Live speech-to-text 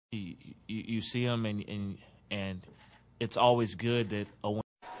you see them, and it's always good that a win.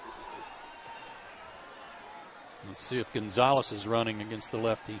 Let's see if Gonzalez is running against the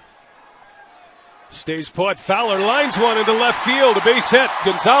lefty. Stays put. Fowler lines one into left field. A base hit.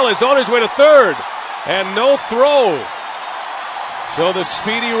 Gonzalez on his way to third. And no throw. So the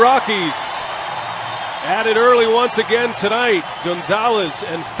speedy Rockies added early once again tonight. Gonzalez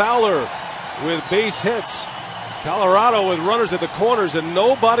and Fowler with base hits. Colorado with runners at the corners and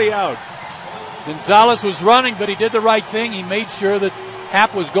nobody out. Gonzalez was running, but he did the right thing. He made sure that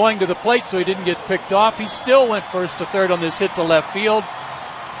Happ was going to the plate so he didn't get picked off. He still went first to third on this hit to left field.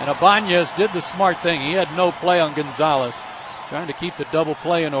 And Ibanez did the smart thing. He had no play on Gonzalez, trying to keep the double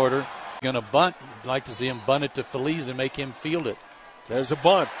play in order. Going to bunt. You'd like to see him bunt it to Feliz and make him field it. There's a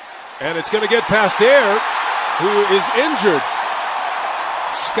bunt. And it's going to get past Air, who is injured.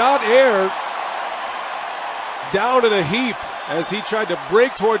 Scott Air down in a heap as he tried to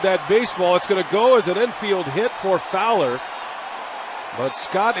break toward that baseball. It's going to go as an infield hit for Fowler. But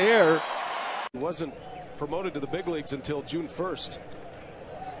Scott Air wasn't promoted to the big leagues until June 1st.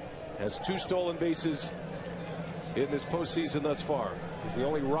 Has 2 stolen bases in this postseason thus far. He's the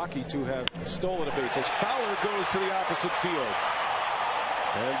only Rocky to have stolen a base as Fowler goes to the opposite field.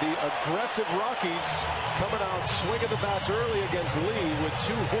 And the aggressive Rockies coming out swinging the bats early against Lee with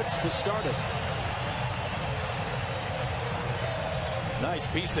 2 hits to start it. Nice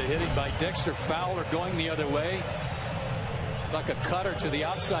piece of hitting by Dexter Fowler going the other way. Like a cutter to the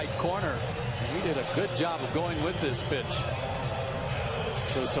outside corner. And he did a good job of going with this pitch.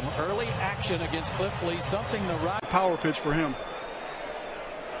 So some early action against Cliff Lee, something the right power pitch for him.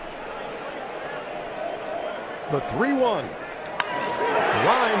 The 3-1.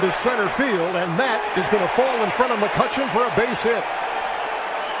 Line to center field, and that is going to fall in front of McCutchen for a base hit.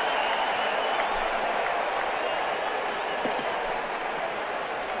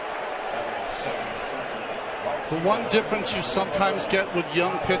 The one difference you sometimes get with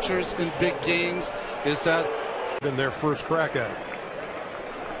young pitchers in big games is that in their first crack at it.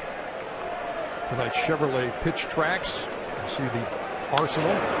 Tonight Chevrolet pitch tracks. You see the Arsenal.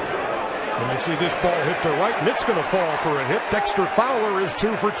 And you see this ball hit to right, and it's going to fall for a hit. Dexter Fowler is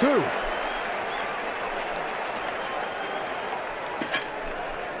 2 for 2.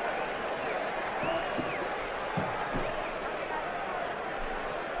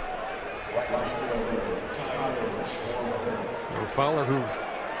 Fowler, who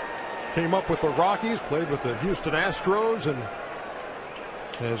came up with the Rockies, played with the Houston Astros, and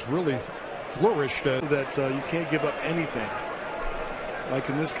has really flourished. That you can't give up anything. Like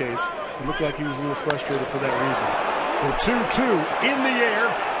in this case, it looked like he was a little frustrated for that reason. The 2-2 in the air,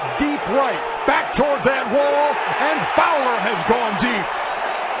 deep right, back toward that wall, and Fowler has gone deep.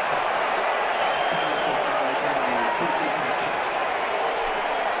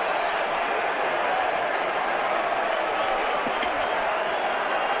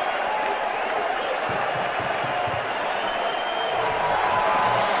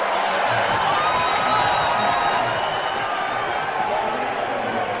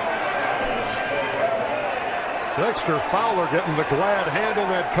 Dexter Fowler getting the glad hand in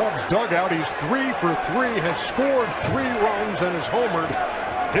that Cubs dugout. He's 3 for 3, has scored 3 runs and is homered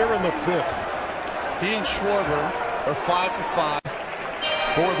here in the 5th. He and Schwarber are 5 for 5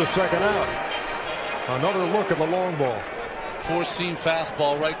 for the second out. Another look at the long ball. 4-seam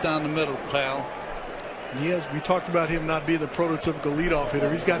fastball right down the middle, Cal. We talked about him not being the prototypical leadoff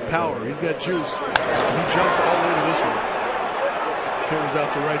hitter. He's got power. He's got juice. He jumps all over this one. Carries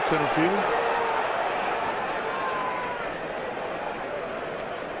out to right center field.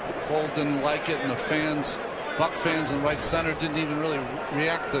 Cole didn't like it, and the fans, Buck fans in right center, didn't even really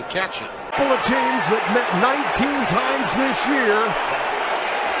react to catch it. Couple of teams that met 19 times this year.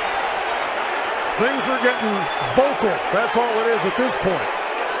 Things are getting vocal. That's all it is at this point.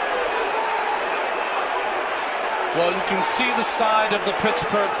 Well, you can see the side of the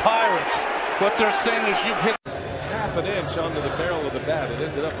Pittsburgh Pirates. What they're saying is you've hit half an inch onto the barrel of the bat. It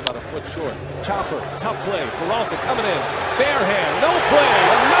ended up about a foot short. Chopper, tough play. Peralta coming in. Bare hand, no play.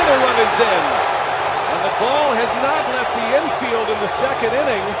 Another run is in. And the ball has not left the infield in the second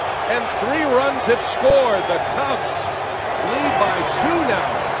inning. And 3 runs have scored. The Cubs lead by 2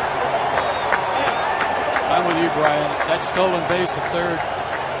 now. I'm with you, Brian. That stolen base at third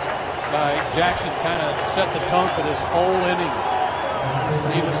by Jackson kind of set the tone for this whole inning.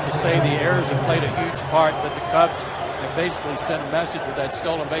 Needless to say, the errors have played a huge part, but the Cubs have basically sent a message with that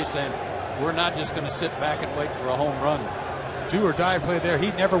stolen base saying, we're not just going to sit back and wait for a home run. Do or die play there.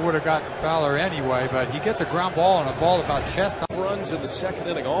 He never would have gotten Fowler anyway, but he gets a ground ball and a ball about chest. Runs in the second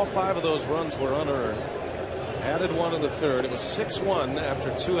inning. All 5 of those runs were unearned. Added one in the third. It was 6-1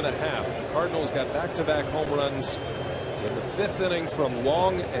 after 2.5. The Cardinals got back-to-back home runs in the 5th inning from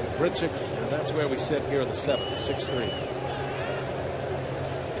Long and Grichuk, and that's where we sit here in the 7th, 6-3.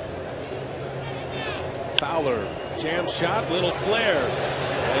 Fowler, jam shot, little flare,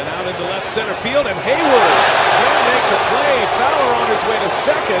 and out into left center field, and Heyward can't make the play. Fowler on his way to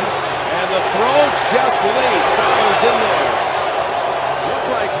second, and the throw just late. Fowler's in there. Looked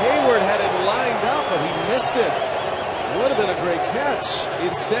like Heyward had it lined up, but he missed it. Would have been a great catch.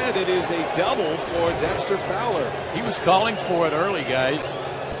 Instead, it is a double for Dexter Fowler. He was calling for it early, guys,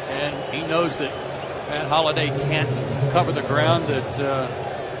 and he knows that Matt Holliday can't cover the ground that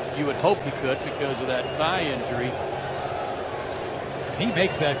you would hope he could because of that thigh injury. He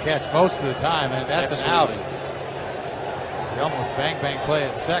makes that catch most of the time, and that's Absolutely. an out. He almost bang play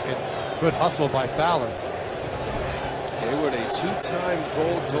at second. Good hustle by Fowler. Heyward, a 2-time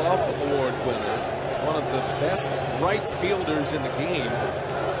Gold Glove Award winner. He's one of the best right fielders in the game.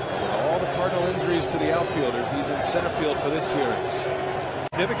 With all the Cardinal injuries to the outfielders, he's in center field for this series.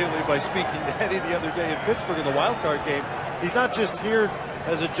 Significantly by speaking to Eddie the other day in Pittsburgh in the wild card game. He's not just here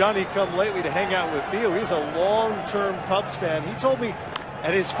as a Johnny-come-lately to hang out with Theo. He's a long-term Cubs fan. He told me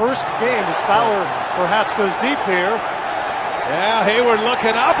at his first game, as Fowler perhaps goes deep here. Yeah, Heyward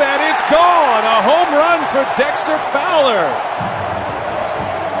looking up, and it's gone. A home run for Dexter Fowler.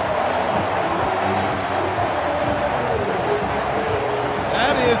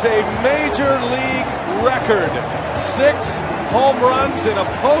 That is a major league record. 6 home runs in a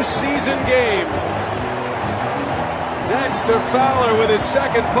postseason game. Dexter Fowler with his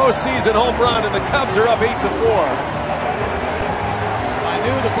second postseason home run, and the Cubs are up 8-4. I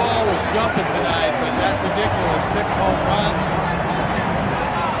knew the ball was jumping tonight, but that's ridiculous. 6 home runs.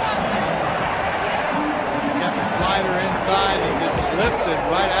 Gets a slider inside. He just lifts it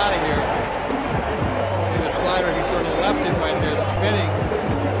right out of here. See the slider? He sort of left it right there, spinning.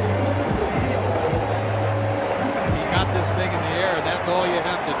 He got this thing in the air, and that's all you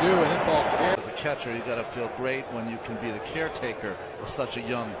have to do. And it ball carries. As a catcher, you got to feel great when you can be the caretaker of such a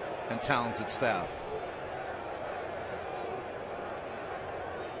young and talented staff.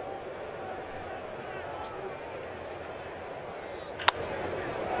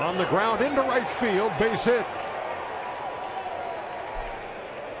 On the ground into right field, base hit.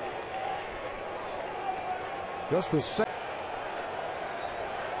 Just the second.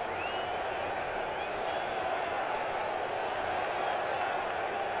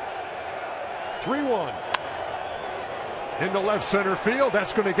 (3-1) into left center field.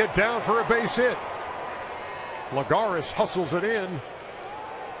 That's going to get down for a base hit. Lagares hustles it in,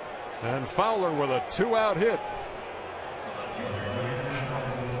 and Fowler with a 2-out hit.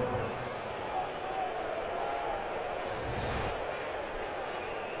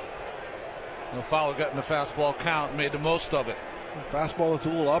 Fowler got in the fastball count, made the most of it. Fastball that's a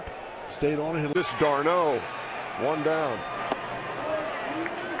little up, stayed on it. This d'Arnaud, 1 down.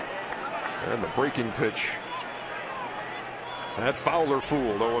 And the breaking pitch. That Fowler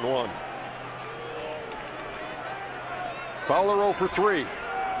fooled, 0-1. Fowler 0 for 3.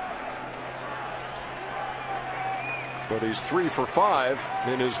 But he's 3 for 5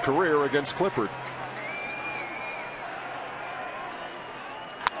 in his career against Clippard.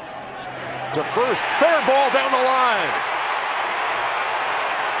 To first, fair ball down the line.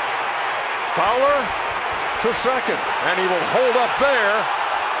 Fowler to second, and he will hold up there.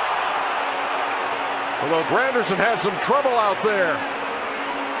 Although Granderson had some trouble out there.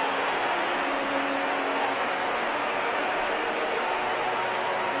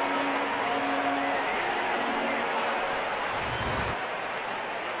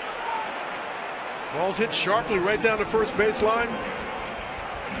 Ball's hit sharply right down the first baseline.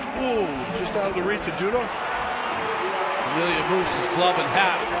 Ooh, just out of the reach of Duda. Amelia moves his glove and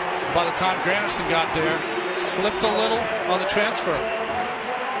hat. By the time Granderson got there, slipped a little on the transfer.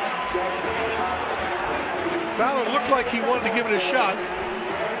 Fowler looked like he wanted to give it a shot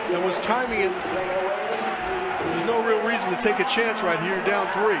and was timing it. There's no real reason to take a chance right here, down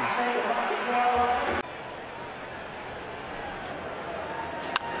 3.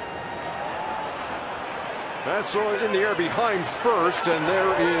 That's in the air behind first, and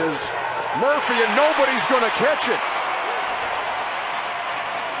there is Murphy, and nobody's going to catch it.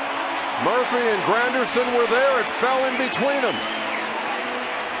 Murphy and Granderson were there. It fell in between them.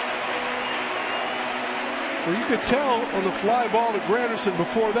 Well, you could tell on the fly ball to Granderson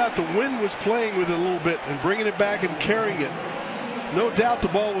before that, the wind was playing with it a little bit and bringing it back and carrying it. No doubt the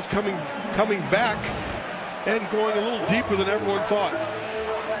ball was coming back and going a little deeper than everyone thought.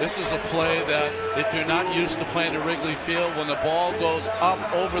 This is a play that if you're not used to playing at Wrigley Field, when the ball goes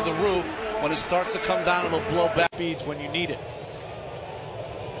up over the roof, When it starts to come down, it'll blow back. Speeds when you need it.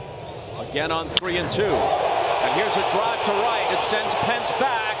 Again on 3 and 2. And here's a drive to right. It sends Pence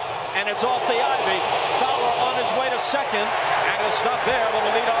back, and it's off the ivy. Fowler on his way to second, and it's not there with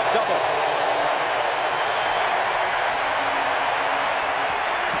a leadoff double.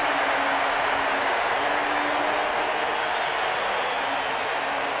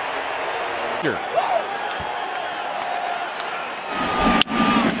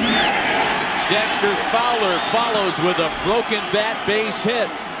 Dexter Fowler follows with a broken bat base hit.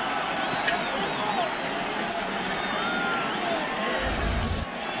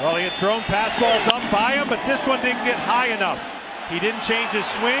 Well, he had thrown pass balls up by him, but this one didn't get high enough. He didn't change his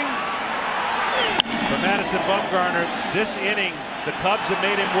swing. For Madison Bumgarner, this inning, the Cubs have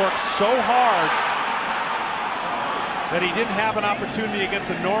made him work so hard that he didn't have an opportunity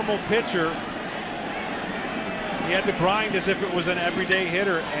against a normal pitcher. He had to grind as if it was an everyday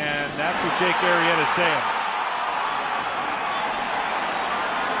hitter, and that's what Jake Arrieta is saying.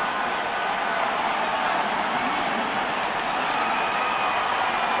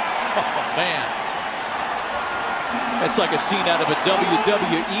 Oh, man. That's like a scene out of a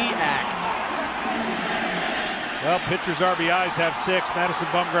WWE act. Well, pitcher's RBIs have 6. Madison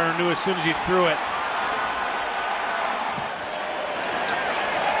Bumgarner knew as soon as he threw it.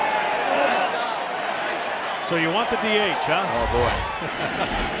 So you want the DH, huh? Oh, boy.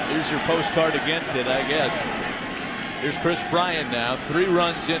 Here's your postcard against it, I guess. Here's Chris Bryant now. 3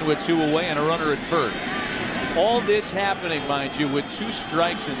 runs in with 2 away and a runner at first. All this happening, mind you, with 2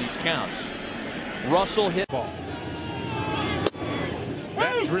 strikes in these counts. Russell hit ball.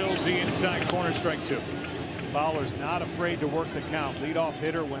 That drills the inside corner, strike 2. Fowler's not afraid to work the count. Leadoff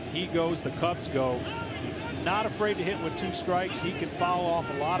hitter, when he goes, the Cubs go. He's not afraid to hit with 2 strikes. He can foul off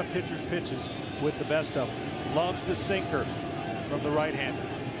a lot of pitchers' pitches with the best of them. Loves the sinker from the right-hander.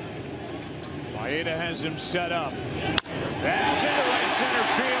 Maeda has him set up. That's into right center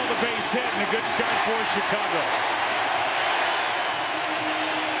field. The base hit and a good start for Chicago.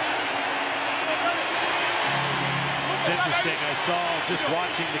 It's interesting. I saw just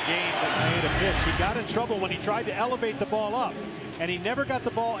watching the game that Maeda pitched. He got in trouble when he tried to elevate the ball up, and he never got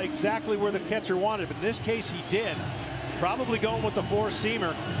the ball exactly where the catcher wanted. But in this case, he did. Probably going with the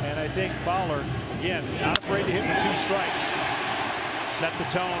 4-seamer, and I think Fowler, again, not afraid to hit with 2 strikes. Set the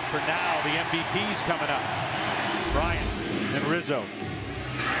tone for now. The MVP's coming up. Bryant and Rizzo.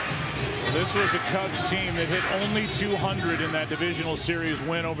 Well, this was a Cubs team that hit only 200 in that divisional series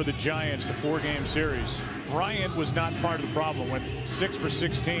win over the Giants, the 4-game series. Bryant was not part of the problem. Went 6 for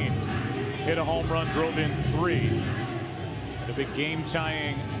 16. Hit a home run, drove in 3. Had a big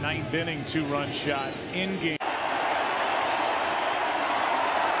game-tying 9th inning 2-run shot in game.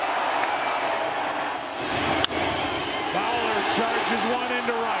 Charges one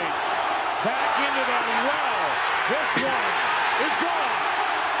into right. Back into the well. This one is gone.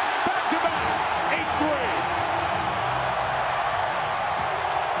 Back to back. 8-3.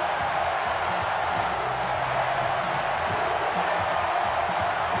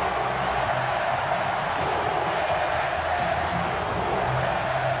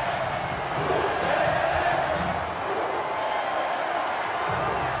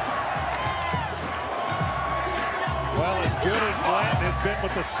 Good as Blanton has been with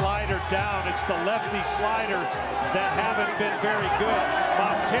the slider down. It's the lefty sliders that haven't been very good.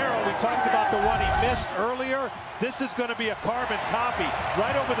 Montero, we talked about the one he missed earlier. This is going to be a carbon copy.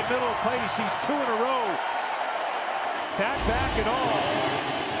 Right over the middle of the plate, he sees 2 in a row. Back and all.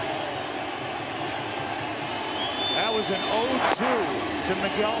 That was an 0-2 to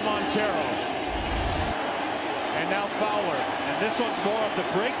Miguel Montero. And now Fowler. And this one's more of the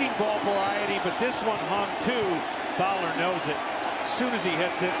breaking ball variety, but this one hung too. Fowler knows it. As soon as he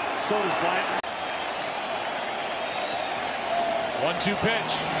hits it, so does Blanton. 1-2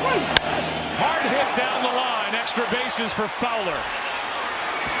 pitch. Hard hit down the line. Extra bases for Fowler.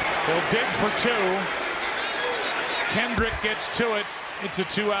 He'll dig for 2. Kendrick gets to it. It's a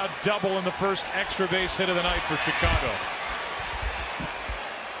 2-out double in the first extra base hit of the night for Chicago.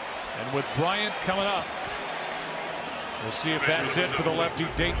 And with Bryant coming up, we'll see if that's it for the lefty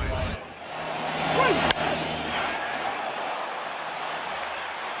Dayton.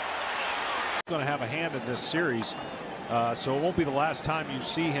 Going to have a hand in this series, so it won't be the last time you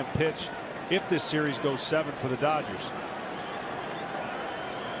see him pitch if this series goes 7 for the Dodgers.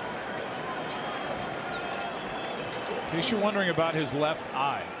 In case you're wondering about his left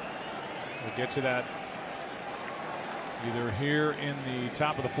eye, we'll get to that either here in the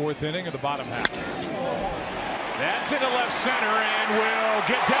top of the 4th inning or the bottom half. That's into left center and will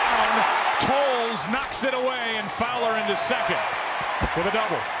get down. Tolles knocks it away, and Fowler into second for the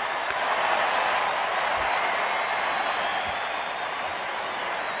double.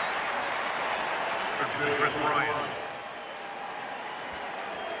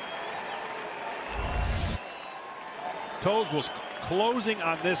 Toes was closing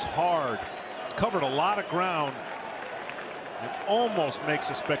on this hard, covered a lot of ground, and almost makes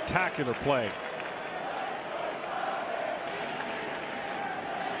a spectacular play.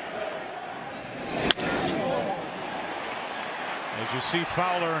 As you see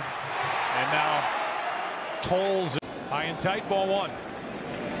Fowler, and now Toles high and tight, ball one.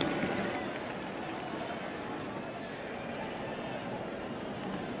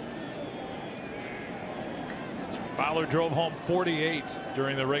 Fowler drove home 48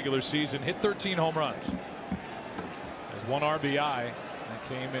 during the regular season, hit 13 home runs. Has one RBI that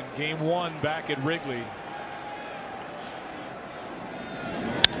came in game one back at Wrigley.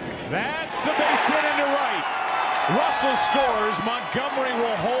 That's a base hit into right. Russell scores. Montgomery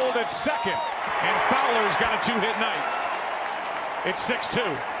will hold at second, and Fowler's got a two-hit night. It's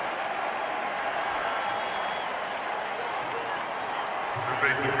 6-2.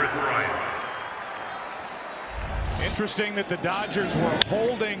 Interesting that the Dodgers were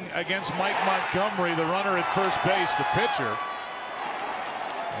holding against Mike Montgomery, the runner at first base, the pitcher.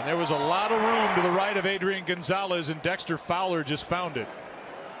 And there was a lot of room to the right of Adrian Gonzalez, and Dexter Fowler just found it.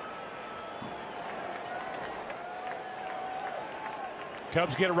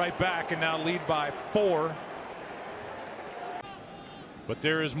 Cubs get it right back and now lead by 4. But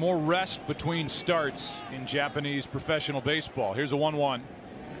there is more rest between starts in Japanese professional baseball. Here's a 1-1.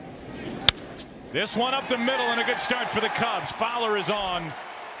 This one up the middle, and a good start for the Cubs. Fowler is on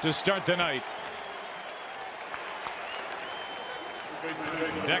to start the night.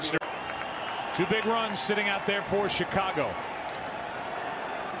 Dexter, 2 big runs sitting out there for Chicago.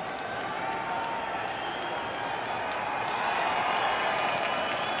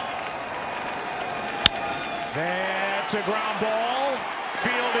 That's a ground ball,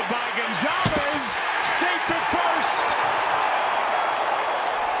 fielded by Gonzalez, safe at first.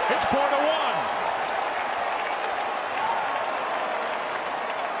 It's 4-1.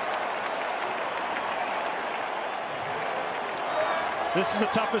 This is the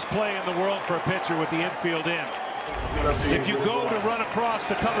toughest play in the world for a pitcher with the infield in. If you go to run across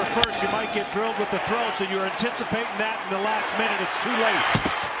to cover first, you might get drilled with the throw, so you're anticipating that in the last minute. It's too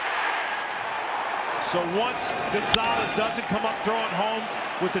late. So once Gonzalez doesn't come up throwing home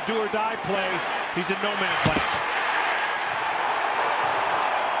with the do-or-die play, he's in no man's land.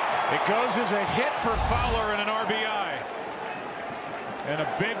 It goes as a hit for Fowler and an RBI. And a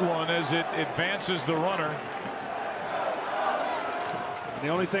big one as it advances the runner. The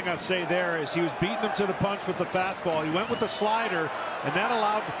only thing I'd say there is he was beating him to the punch with the fastball. He went with the slider, and that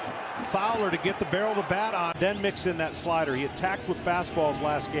allowed Fowler to get the barrel of the bat on, then mix in that slider. He attacked with fastballs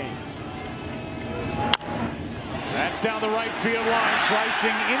last game. That's down the right field line,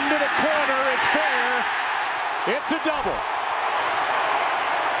 slicing into the corner. It's fair. It's a double.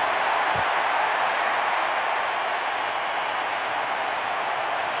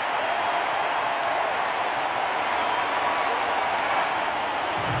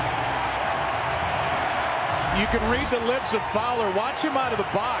 You can read the lips of Fowler. Watch him out of the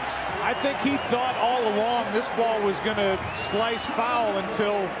box. I think he thought all along this ball was going to slice foul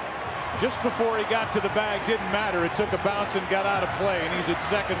until just before he got to the bag. Didn't matter. It took a bounce and got out of play, and he's at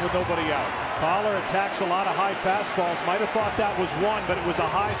second with nobody out. Fowler attacks a lot of high fastballs. Might have thought that was one, but it was a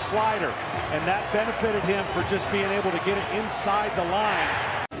high slider, and that benefited him for just being able to get it inside the line.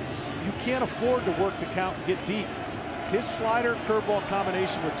 You can't afford to work the count and get deep. His slider curveball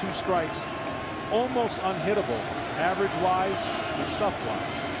combination with 2 strikes, almost unhittable, average-wise and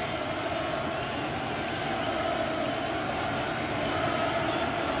stuff-wise.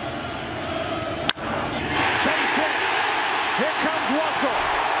 Base hit. Here comes Russell.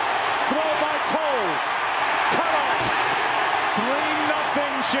 Throw by Toles. Cut off.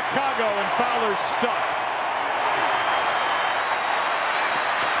 3-0 Chicago, and Fowler's stuck.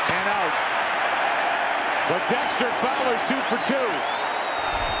 And out. But Dexter Fowler's 2 for 2.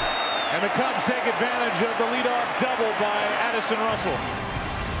 And the Cubs take advantage of the leadoff double by Addison Russell.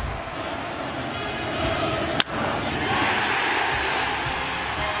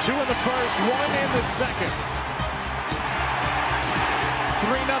 Two in the first, 1 in the second.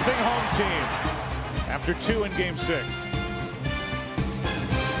 3-0 home team after 2 in Game 6.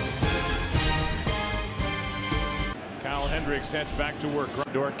 Kyle Hendricks heads back to work.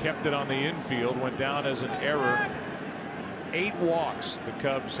 Grandor kept it on the infield, went down as an error. 8 walks the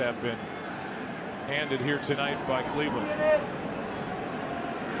Cubs have been handed here tonight by Cleveland.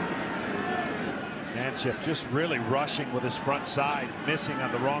 Manship just really rushing with his front side, missing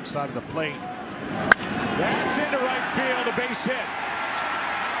on the wrong side of the plate. That's into right field, a base hit.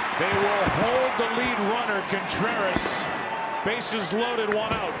 They will hold the lead runner, Contreras. Bases loaded,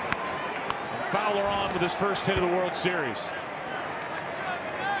 1 out. And Fowler on with his first hit of the World Series.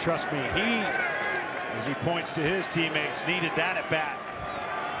 Trust me, he, as he points to his teammates, needed that at bat.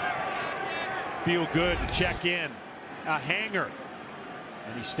 Feel good to check in. A hanger.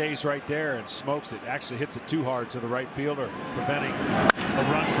 And he stays right there and smokes it. Actually hits it too hard to the right fielder, preventing a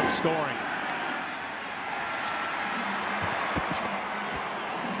run from scoring.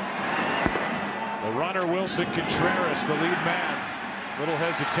 The runner, Wilson Contreras, the lead man. Little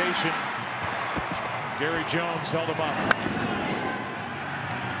hesitation. Gary Jones held him up.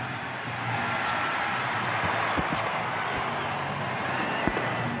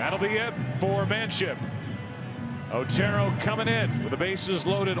 That'll be it for Manship. Otero coming in with the bases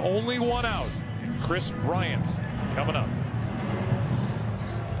loaded, only 1 out. And Chris Bryant coming up.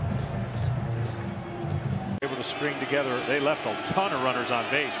 Able to string together. They left a ton of runners on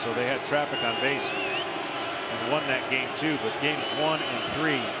base, so they had traffic on base and won that game too. But games 1 and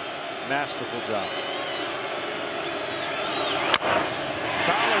 3, masterful job.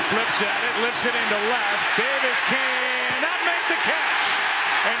 Fowler flips at it, lifts it into left. Davis cannot make the catch.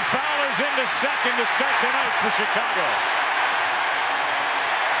 And Fowler's into second to start the night for Chicago.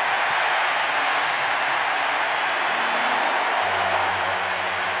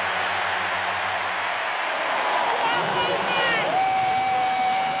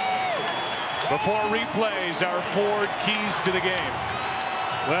 Before replays, our Ford keys to the game.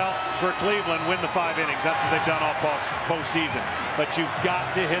 Well, for Cleveland, win the 5 innings. That's what they've done all postseason. But you've got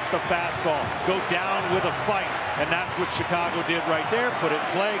to hit the fastball. Go down with a fight. And that's what Chicago did right there. Put it in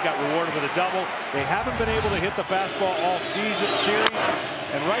play, got rewarded with a double. They haven't been able to hit the fastball all series.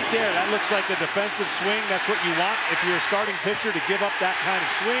 And right there, that looks like a defensive swing. That's what you want if you're a starting pitcher, to give up that kind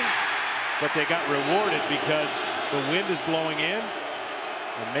of swing. But they got rewarded because the wind is blowing in.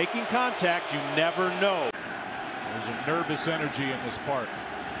 And making contact, you never know. There's a nervous energy in this park.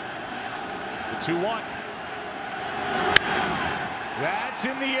 The 2-1. That's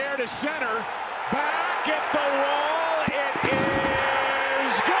in the air to center. Back at the wall. It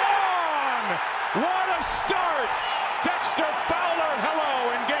is gone. What a start. Dexter Fowler,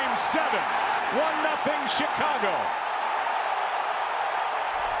 hello, in game 7. 1-0 Chicago.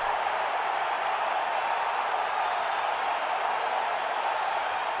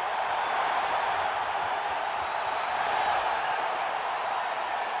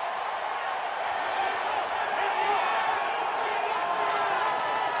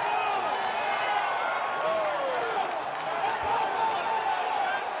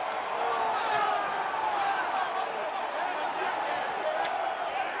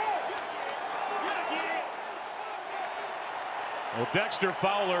 Well, Dexter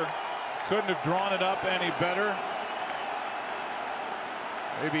Fowler couldn't have drawn it up any better.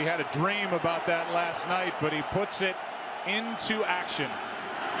 Maybe he had a dream about that last night, but he puts it into action.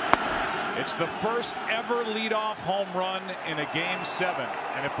 It's the first ever leadoff home run in a game 7,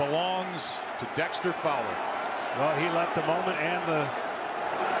 and it belongs to Dexter Fowler. Well, he let the moment and the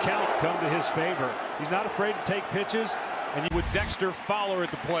count come to his favor. He's not afraid to take pitches. And with Dexter Fowler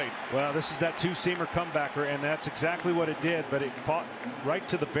at the plate. Well, this is that 2-seamer comebacker, and that's exactly what it did, but it fought right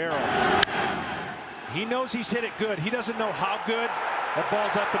to the barrel. He knows he's hit it good. He doesn't know how good. That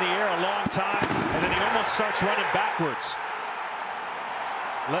ball's up in the air a long time, and then he almost starts running backwards.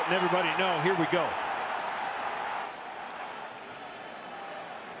 Letting everybody know, here we go.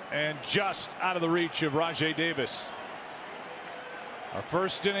 And just out of the reach of Rajai Davis. A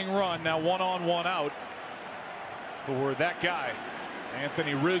first inning run, now 1 on 1 out for that guy,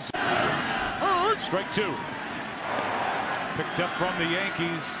 Anthony Rizzo. Strike 2. Picked up from the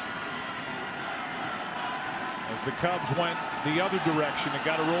Yankees as the Cubs went the other direction. It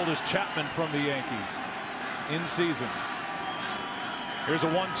got a roll as Chapman from the Yankees in season. Here's a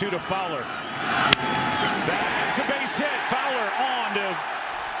 1-2 to Fowler. That's a base hit. Fowler on to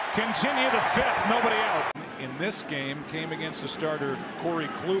continue the 5th. Nobody out. In this game came against the starter Corey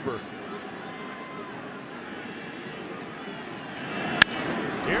Kluber.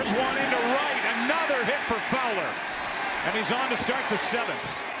 Here's one into right. Another hit for Fowler. And he's on to start the 7th.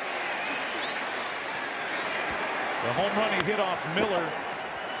 The home run he hit off Miller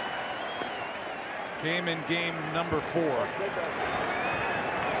came in game number 4.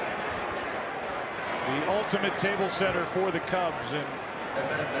 The ultimate table setter for the Cubs, and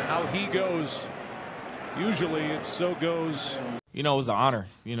how he goes. Usually it so goes. You know, it was an honor,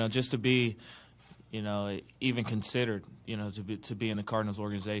 just to be, even considered, to be in the Cardinals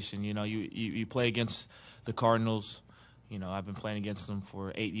organization. You play against the Cardinals. I've been playing against them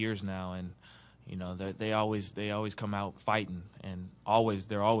for 8 years now, and you know, they always come out fighting, and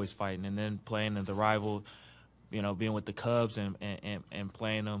they're always fighting. And then playing in the rival, you know, being with the Cubs and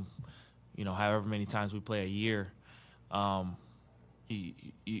playing them, you know, however many times we play a year,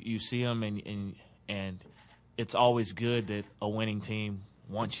 you see them, and it's always good that a winning team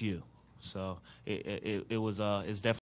wants you. So it's definitely